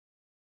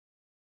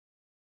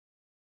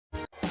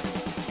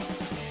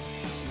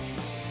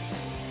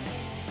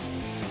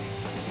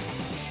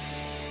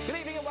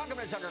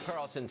Tucker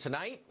Carlson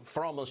tonight.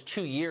 For almost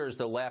 2 years,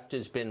 the left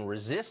has been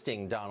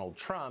resisting Donald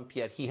Trump,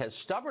 yet he has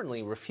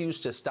stubbornly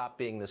refused to stop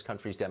being this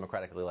country's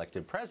democratically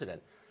elected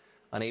president.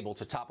 Unable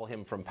to topple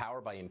him from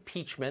power by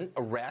impeachment,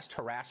 arrest,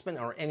 harassment,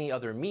 or any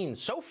other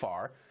means so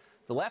far,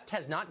 the left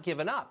has not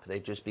given up.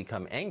 They've just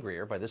become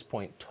angrier, by this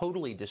point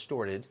totally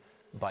distorted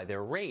by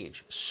their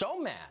rage. So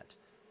mad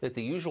that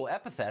the usual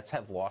epithets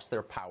have lost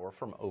their power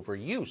from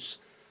overuse.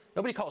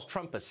 Nobody calls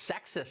Trump a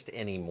sexist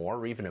anymore,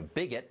 or even a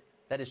bigot.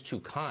 That is too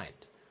kind.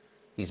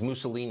 He's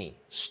Mussolini,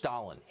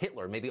 Stalin,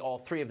 Hitler, maybe all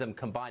three of them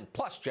combined,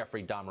 plus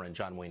Jeffrey Dahmer and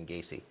John Wayne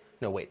Gacy.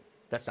 No, wait,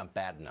 that's not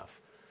bad enough.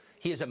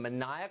 He is a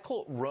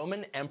maniacal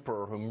Roman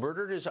emperor who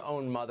murdered his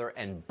own mother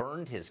and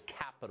burned his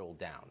capital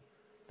down.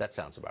 That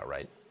sounds about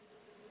right.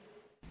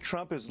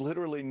 Trump is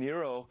literally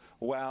Nero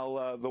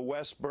while the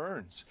West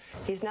burns.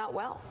 He's not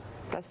well.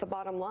 That's the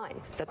bottom line,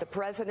 that the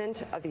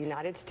President of the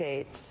United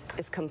States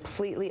is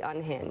completely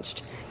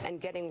unhinged and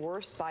getting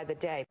worse by the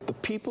day. The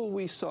people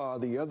we saw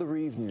the other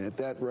evening at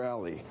that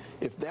rally,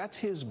 if that's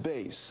his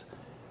base,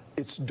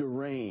 it's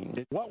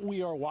deranged. What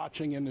we are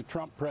watching in the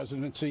Trump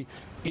presidency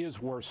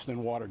is worse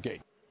than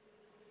Watergate.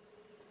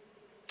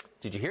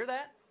 Did you hear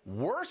that?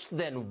 Worse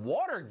than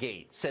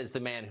Watergate, says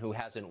the man who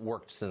hasn't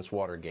worked since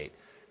Watergate.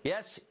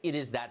 Yes, it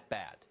is that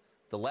bad.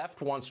 The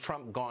left wants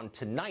Trump gone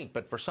tonight,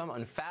 but for some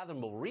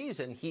unfathomable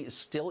reason, he is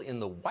still in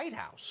the White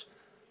House.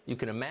 You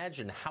can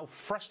imagine how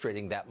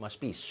frustrating that must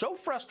be. So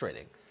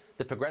frustrating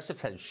that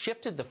progressives have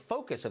shifted the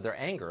focus of their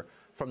anger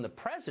from the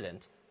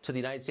president to the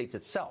United States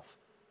itself.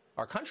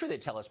 Our country, they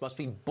tell us, must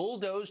be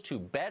bulldozed to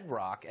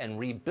bedrock and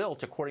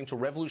rebuilt according to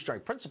revolutionary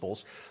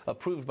principles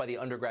approved by the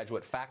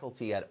undergraduate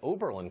faculty at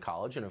Oberlin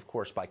College and, of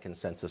course, by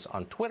consensus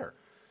on Twitter.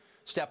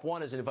 Step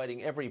one is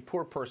inviting every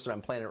poor person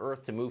on planet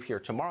Earth to move here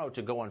tomorrow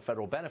to go on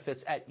federal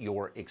benefits at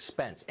your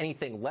expense.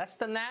 Anything less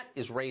than that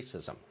is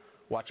racism.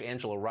 Watch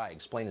Angela Rye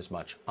explain as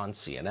much on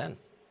CNN.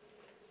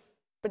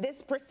 But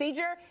this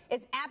procedure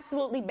is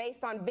absolutely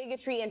based on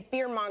bigotry and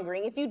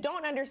fear-mongering. If you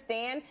don't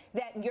understand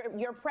that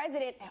your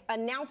president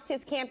announced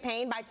his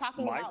campaign by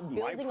talking about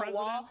building a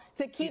wall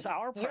to keep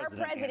your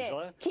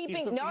president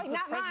keeping not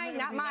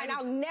mine.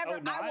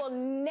 I will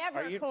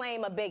never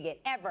claim a bigot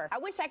ever. I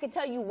wish I could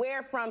tell you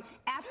where from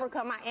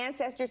Africa my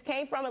ancestors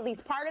came from, at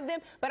least part of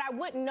them, but I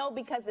wouldn't know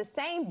because the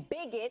same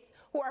bigots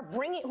who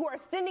are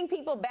sending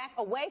people back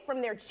away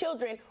from their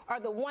children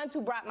are the ones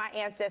who brought my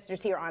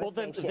ancestors here on a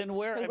spaceship. Then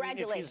where?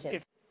 Congratulations. I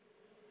mean,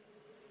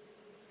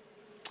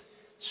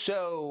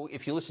 So,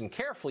 if you listen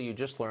carefully, you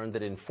just learned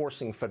that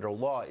enforcing federal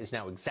law is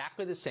now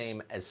exactly the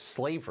same as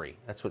slavery.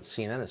 That's what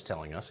CNN is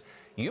telling us.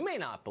 You may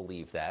not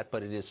believe that,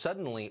 but it is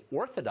suddenly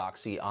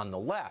orthodoxy on the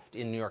left.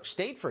 In New York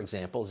State, for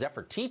example,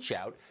 Zephyr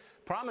Teachout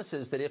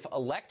promises that if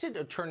elected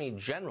attorney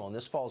general in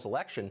this fall's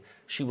election,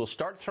 she will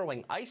start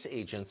throwing ICE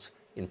agents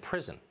in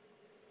prison.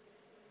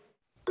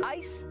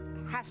 ICE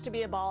has to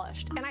be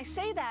abolished. And I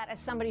say that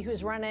as somebody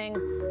who's running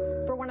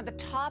for one of the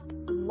top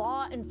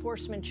law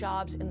enforcement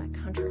jobs in the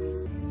country.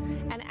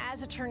 And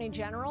as Attorney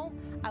General,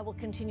 I will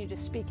continue to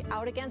speak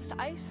out against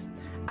ICE.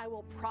 I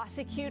will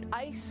prosecute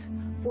ICE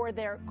for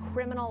their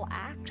criminal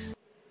acts.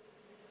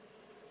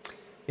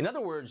 In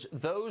other words,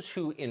 those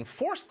who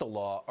enforce the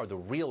law are the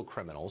real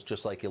criminals,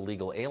 just like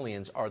illegal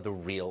aliens are the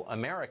real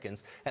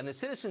Americans. And the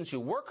citizens who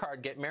work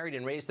hard, get married,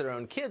 and raise their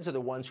own kids are the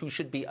ones who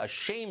should be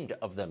ashamed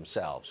of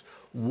themselves.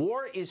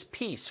 War is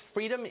peace.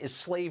 Freedom is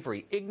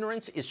slavery.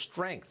 Ignorance is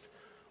strength.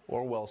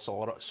 Orwell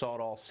saw it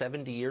all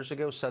 70 years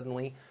ago.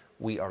 Suddenly,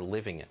 we are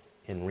living it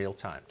in real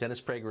time. Dennis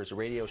Prager is a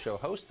radio show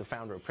host, the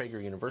founder of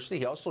Prager University.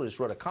 He also just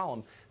wrote a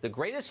column, The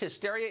Greatest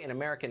Hysteria in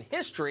American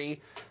History,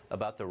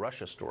 about the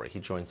Russia story. He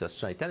joins us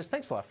tonight. Dennis,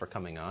 thanks a lot for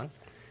coming on.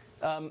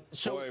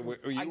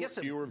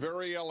 You were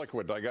very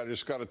eloquent. I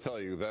just got to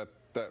tell you that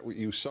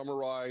you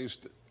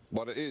summarized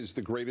what is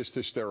the greatest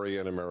hysteria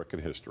in American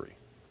history.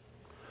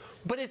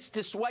 But it's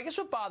just, well, I guess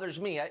what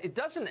bothers me,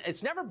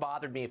 it's never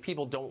bothered me if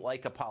people don't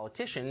like a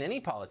politician,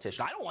 any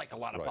politician. I don't like a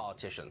lot of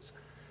politicians.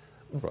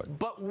 Right.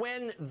 But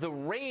when the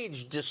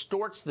rage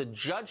distorts the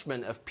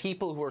judgment of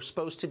people who are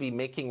supposed to be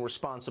making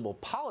responsible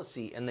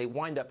policy, and they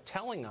wind up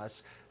telling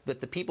us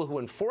that the people who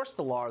enforce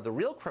the law are the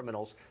real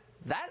criminals,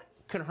 that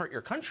can hurt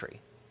your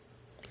country.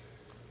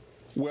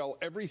 Well,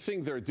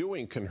 everything they're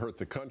doing can hurt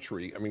the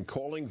country. I mean,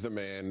 calling the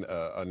man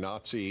a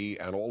Nazi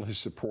and all his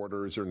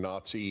supporters are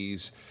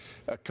Nazis,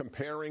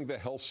 comparing the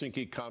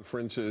Helsinki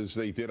conferences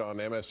they did on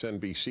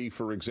MSNBC,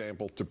 for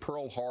example, to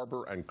Pearl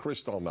Harbor and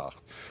Kristallnacht.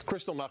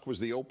 Kristallnacht was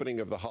the opening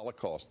of the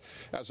Holocaust.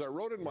 As I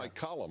wrote in my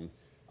column,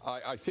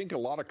 I think a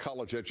lot of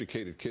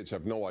college-educated kids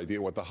have no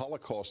idea what the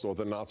Holocaust or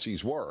the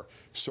Nazis were.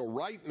 So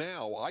right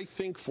now, I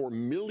think for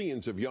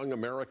millions of young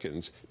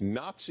Americans,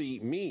 Nazi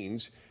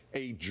means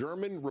a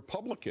German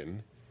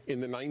Republican in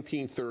the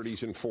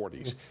 1930s and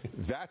 40s.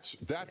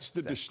 That's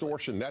the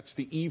distortion. That's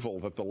the evil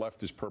that the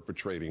left is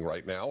perpetrating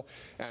right now.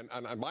 And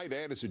I might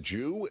add, as a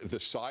Jew, the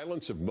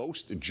silence of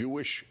most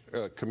Jewish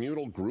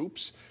communal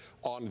groups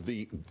on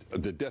the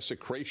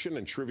desecration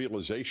and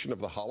trivialization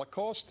of the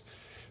Holocaust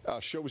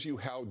shows you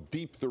how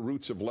deep the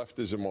roots of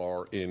leftism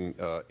are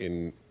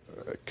in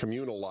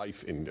communal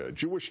life in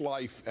Jewish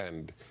life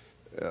and,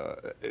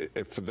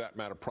 for that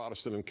matter,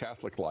 Protestant and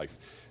Catholic life.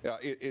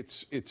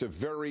 It's a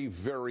very,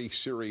 very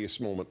serious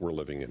moment we're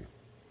living in.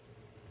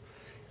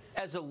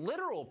 As a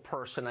literal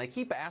person, I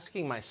keep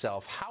asking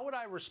myself, how would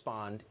I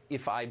respond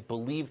if I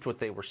believed what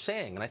they were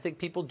saying? And I think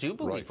people do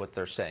believe what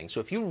they're saying. So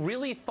if you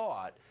really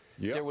thought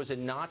there was a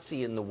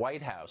Nazi in the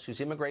White House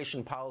whose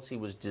immigration policy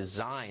was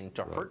designed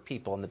to hurt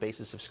people on the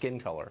basis of skin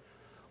color,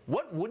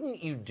 what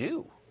wouldn't you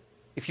do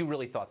if you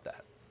really thought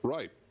that?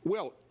 Right.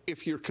 Well,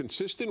 if you're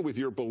consistent with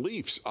your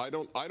beliefs, I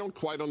don't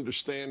quite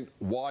understand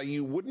why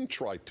you wouldn't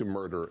try to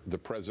murder the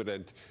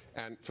president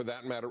and, for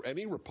that matter,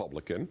 any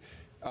Republican.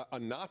 A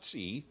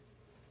Nazi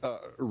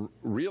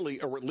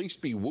really, or at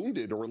least be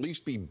wounded, or at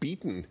least be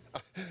beaten.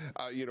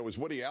 As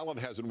Woody Allen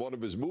has in one of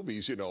his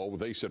movies,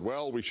 they said,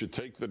 well, we should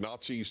take the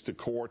Nazis to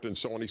court and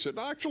so on. He said,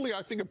 actually,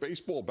 I think a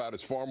baseball bat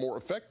is far more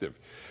effective.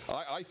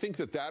 I think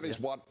that is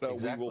what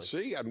we will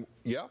see. And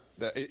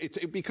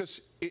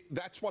because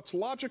that's what's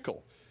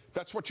logical.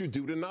 That's what you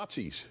do to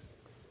Nazis.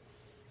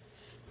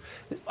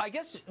 I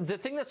guess the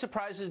thing that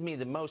surprises me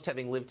the most,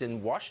 having lived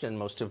in Washington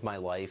most of my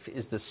life,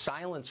 is the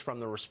silence from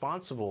the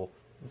responsible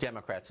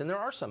Democrats, and there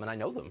are some, and I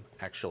know them,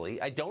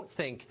 actually. I don't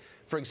think,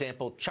 for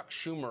example, Chuck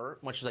Schumer,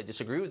 much as I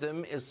disagree with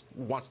him,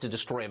 wants to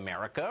destroy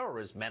America or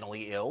is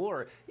mentally ill,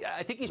 or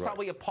I think he's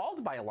probably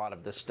appalled by a lot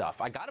of this stuff.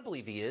 I got to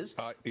believe he is,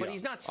 but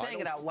he's not saying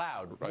it out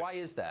loud. Why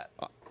is that?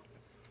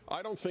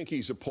 I don't think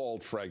he's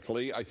appalled,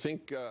 frankly. I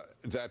think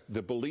that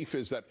the belief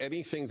is that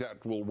anything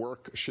that will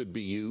work should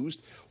be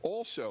used.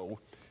 Also,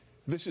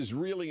 this is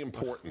really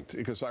important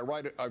because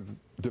I've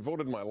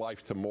devoted my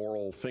life to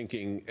moral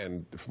thinking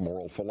and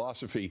moral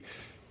philosophy,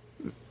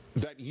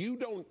 that you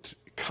don't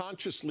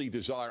consciously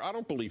desire. I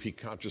don't believe he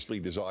consciously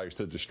desires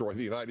to destroy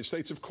the United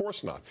States. Of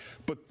course not.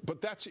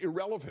 But that's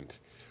irrelevant.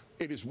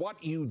 It is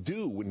what you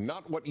do,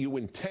 not what you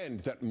intend,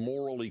 that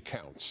morally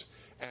counts.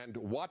 And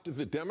what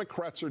the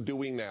Democrats are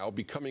doing now,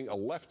 becoming a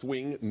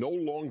left-wing, no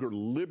longer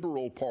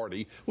liberal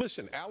party.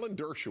 Listen, Alan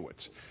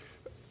Dershowitz,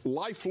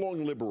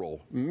 lifelong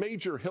liberal,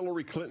 major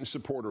Hillary Clinton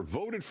supporter,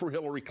 voted for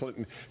Hillary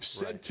Clinton,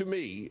 said to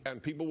me,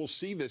 and people will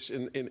see this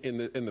in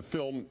the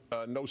film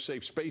No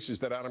Safe Spaces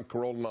that Adam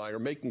Carolla and I are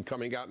making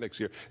coming out next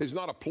year. It's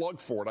not a plug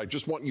for it. I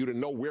just want you to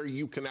know where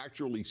you can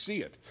actually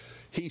see it.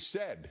 He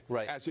said,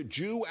 as a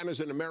Jew and as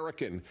an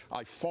American,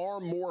 I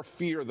far more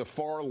fear the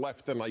far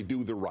left than I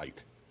do the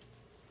right.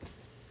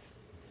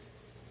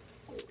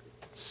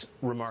 It's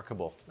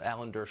remarkable,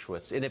 Alan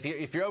Dershowitz. And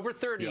if you're over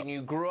 30 and you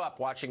grew up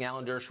watching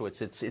Alan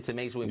Dershowitz, it's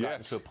amazing we've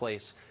gotten to a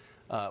place.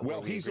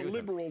 Well, he's a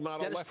liberal,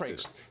 not a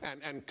leftist,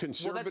 and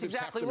conservatives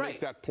have to make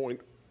that point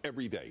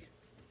every day.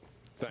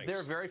 Thanks. There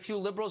are very few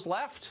liberals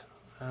left.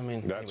 I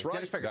mean, that's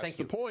right. That's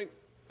the point.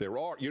 There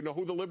are. You know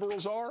who the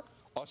liberals are?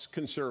 Us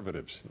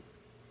conservatives.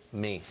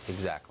 Me,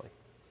 exactly.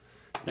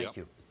 Thank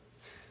you.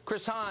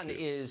 Chris Hahn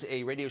is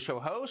a radio show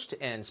host,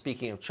 and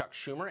speaking of Chuck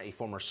Schumer, a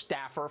former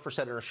staffer for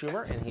Senator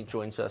Schumer, and he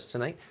joins us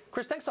tonight.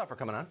 Chris, thanks a lot for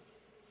coming on.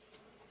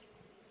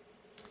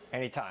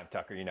 Anytime,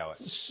 Tucker, you know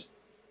it.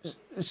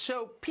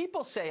 So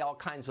people say all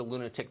kinds of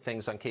lunatic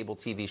things on cable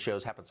TV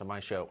shows. Happens on my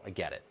show. I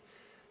get it.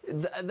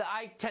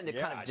 I tend to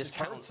kind of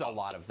discount a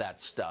lot of that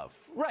stuff.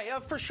 Right,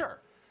 for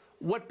sure.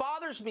 What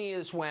bothers me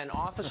is when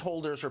office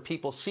holders or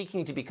people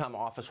seeking to become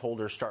office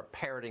holders start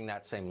parroting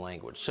that same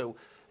language. So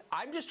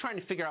I'm just trying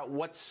to figure out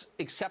what's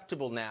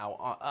acceptable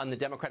now on the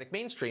Democratic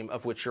mainstream,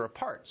 of which you're a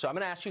part. So I'm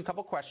going to ask you a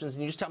couple questions,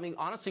 and you just tell me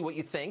honestly what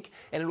you think,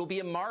 and it will be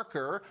a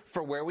marker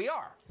for where we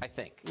are, I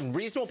think.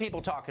 Reasonable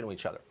people talking to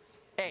each other.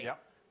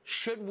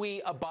 Should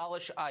we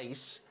abolish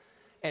ICE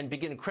and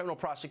begin criminal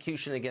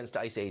prosecution against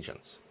ICE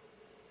agents?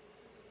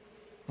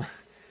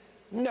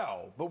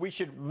 No, but we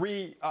should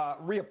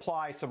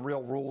reapply some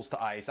real rules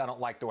to ICE. I don't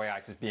like the way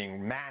ICE is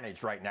being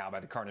managed right now by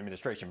the current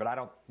administration, but I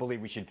don't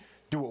believe we should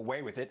do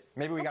away with it.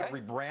 Maybe we got to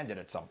rebrand it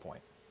at some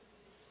point.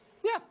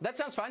 Yeah, that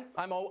sounds fine.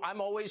 I'm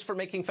always for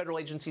making federal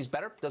agencies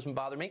better. Doesn't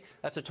bother me.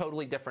 That's a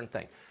totally different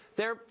thing.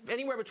 There are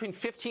anywhere between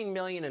 15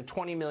 million and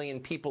 20 million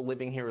people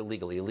living here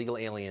illegally, illegal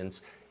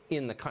aliens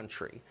in the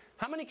country.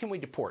 How many can we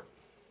deport?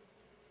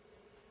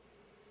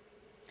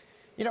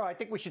 You know, I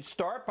think we should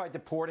start by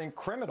deporting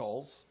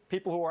criminals,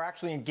 people who are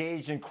actually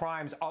engaged in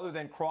crimes other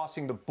than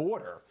crossing the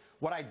border.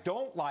 What I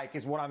don't like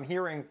is what I'm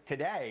hearing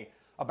today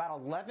about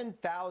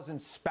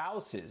 11,000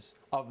 spouses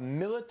of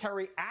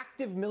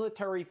active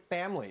military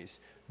families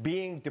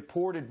being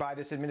deported by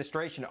this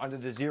administration under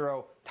the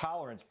zero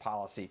tolerance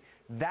policy.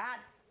 That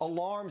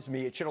alarms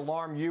me. It should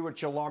alarm you. It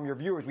should alarm your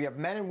viewers. We have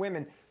men and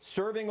women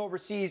serving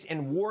overseas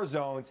in war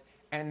zones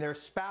and their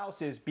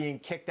spouses being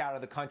kicked out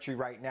of the country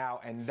right now,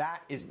 and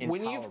that is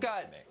intolerable to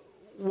me.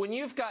 When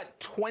you've got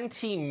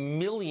 20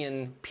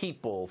 million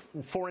people,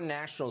 foreign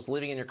nationals,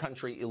 living in your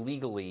country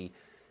illegally,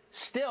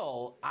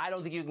 still, I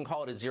don't think you can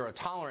call it a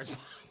zero-tolerance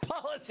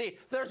policy.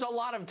 There's a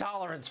lot of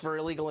tolerance for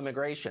illegal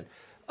immigration.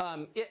 How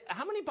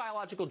many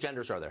biological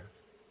genders are there?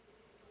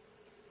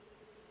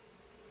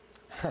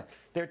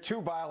 There are 2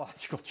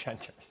 biological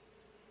genders.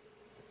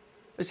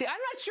 See, I'm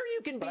not sure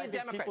you can be a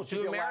Democrat.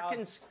 Do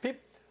Americans...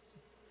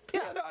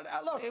 Yeah.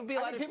 Look,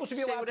 I think people should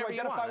be allowed to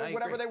identify with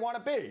whatever they want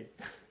to be.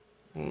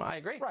 I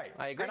agree. Right.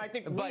 I agree. And I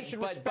think we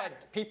should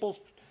respect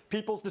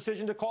people's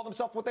decision to call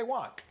themselves what they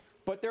want.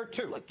 But they're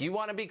two. Look, you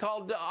want to be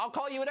called, I'll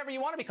call you whatever you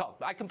want to be called.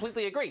 I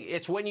completely agree.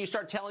 It's when you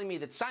start telling me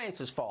that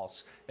science is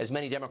false, as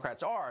many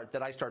Democrats are,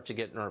 that I start to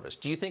get nervous.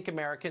 Do you think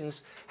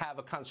Americans have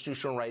a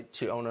constitutional right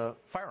to own a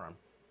firearm?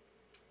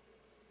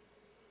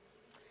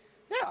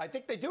 Yeah, I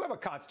think they do have a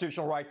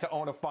constitutional right to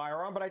own a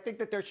firearm, but I think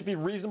that there should be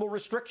reasonable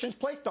restrictions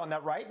placed on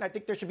that right, and I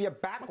think there should be a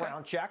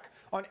background check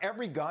on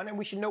every gun, and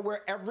we should know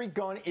where every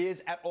gun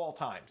is at all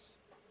times.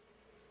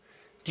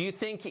 Do you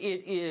think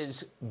it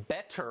is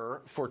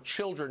better for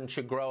children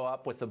to grow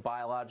up with a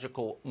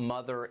biological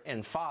mother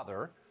and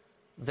father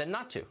than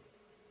not to?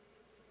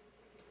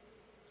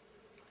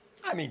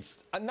 I mean,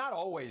 not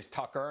always,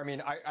 Tucker. I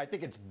mean, I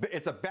think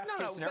it's a best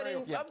case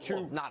scenario if you have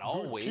two not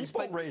always,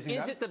 people but raising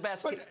is them. it the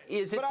best?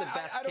 Is it the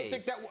best I don't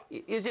case? think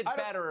that. Is it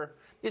better?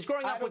 Is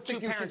growing up with two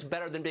parents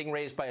better than being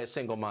raised by a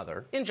single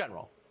mother in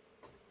general?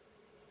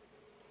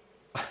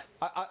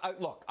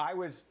 Look, I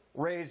was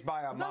raised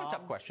by a mom. Not a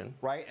tough question,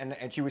 right?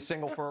 And she was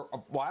single for a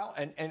while,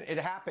 and it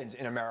happens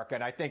in America.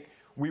 And I think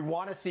we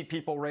want to see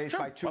people raised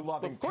by two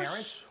loving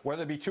parents,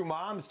 whether it be two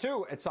moms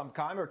too at some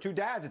time or two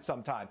dads at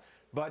some time.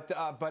 But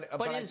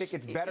I think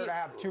it's better to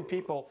have two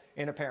people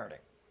in a parenting.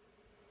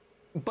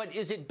 But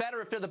is it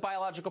better if they're the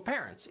biological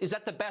parents? Is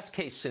that the best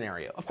case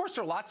scenario? Of course,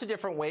 there are lots of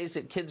different ways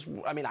that kids.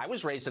 I mean, I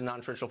was raised in a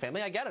non-traditional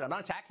family. I get it. I'm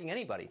not attacking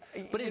anybody.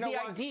 But is the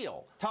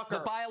ideal the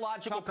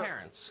biological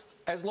parents?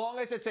 As long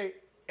as it's a.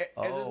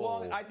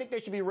 I think they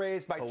should be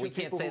raised by two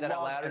people who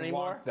love and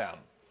want them.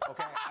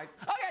 Okay.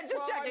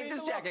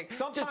 Just checking.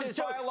 Sometimes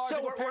so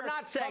biological we're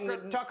not saying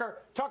that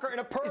Tucker, in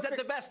a perfect. Is that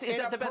the best? Is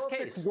that the best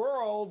case?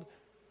 World.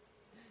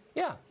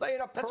 Yeah,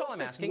 that's all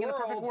I'm asking. In a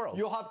perfect world,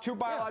 you'll have two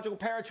biological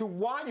parents who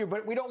want you,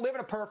 but we don't live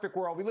in a perfect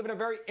world. We live in a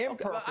very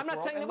imperfect world. I'm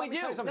not saying that we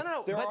do.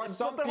 No. There are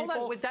some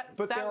people,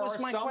 but there are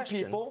some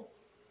people.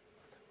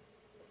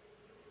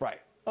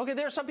 Right. Okay,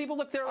 there are some people.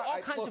 Look, there are all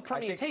kinds of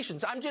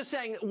permutations. I'm just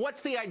saying, what's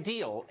the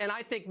ideal? And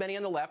I think many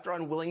on the left are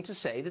unwilling to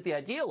say that the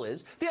ideal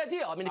is the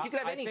ideal. I mean, if you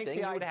could have anything,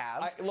 you would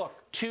have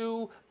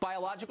two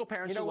biological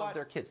parents who love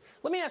their kids.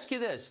 Let me ask you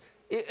this.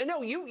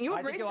 No, you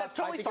agree that's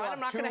totally fine. I'm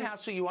not going to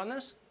hassle you on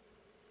this.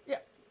 Yeah.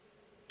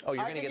 Oh,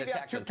 you're going to get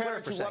attacked on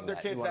Twitter for saying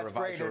that. You want to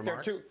revise your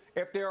remarks?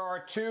 If there are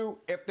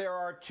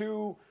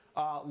two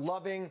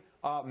loving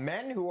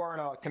men who are in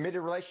a committed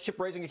relationship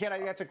raising a kid, I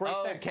think that's a great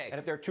thing. Okay. And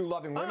if there are two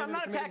loving women, I'm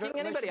not attacking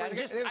anybody. I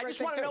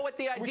just want to know what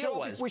the ideal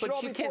was.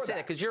 But you can't say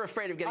that because you're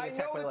afraid of getting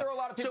attacked. I know that there are a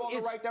lot of people on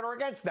the right that are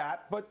against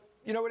that, but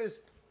you know it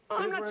is.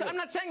 I'm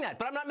not saying that,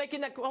 but I'm not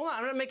making that. Hold on,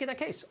 I'm not making that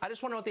case. I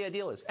just want to know what the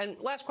ideal is. And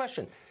last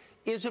question: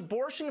 is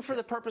abortion for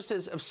the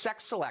purposes of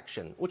sex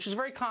selection, which is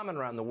very common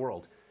around the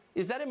world,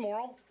 is that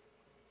immoral?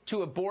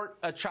 To abort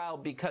a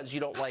child because you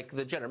don't like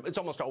the gender. It's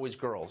almost always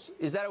girls.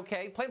 Is that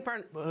okay? Planned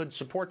Parenthood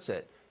supports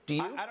it. Do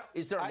you?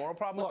 Is there a moral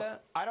problem with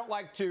that? I don't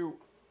like to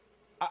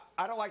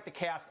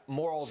cast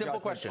moral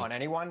judgments on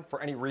anyone for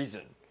any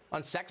reason.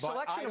 On sex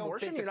selection,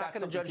 abortion, you're not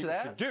going to judge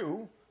that?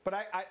 Do, but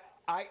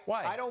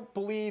Why? I don't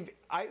believe.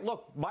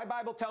 Look, my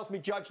Bible tells me,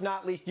 "Judge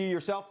not, lest you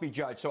yourself be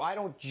judged." So I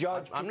don't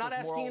judge. I'm not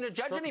asking you to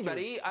judge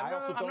anybody. I'm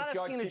not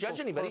asking you to judge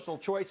anybody. Personal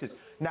choices.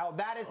 Now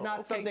that is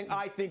not something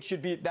I think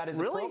should be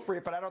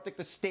appropriate. But I don't think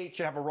the state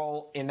should have a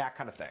role in that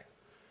kind of thing.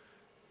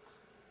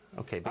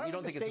 Okay, but you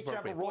don't think it's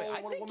appropriate.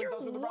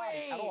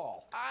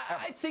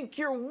 I think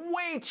you're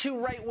way too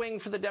right-wing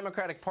for the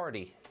Democratic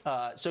Party.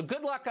 So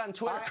good luck on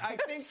Twitter. I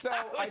think so.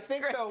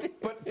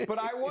 But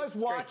I was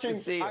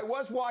watching. I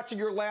was watching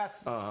your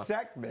last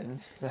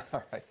segment.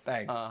 All right.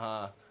 Thanks.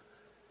 All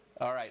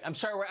right. I'm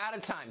sorry. We're out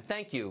of time.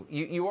 Thank you.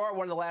 You are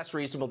one of the last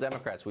reasonable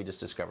Democrats we just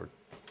discovered.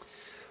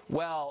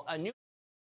 Well, a new.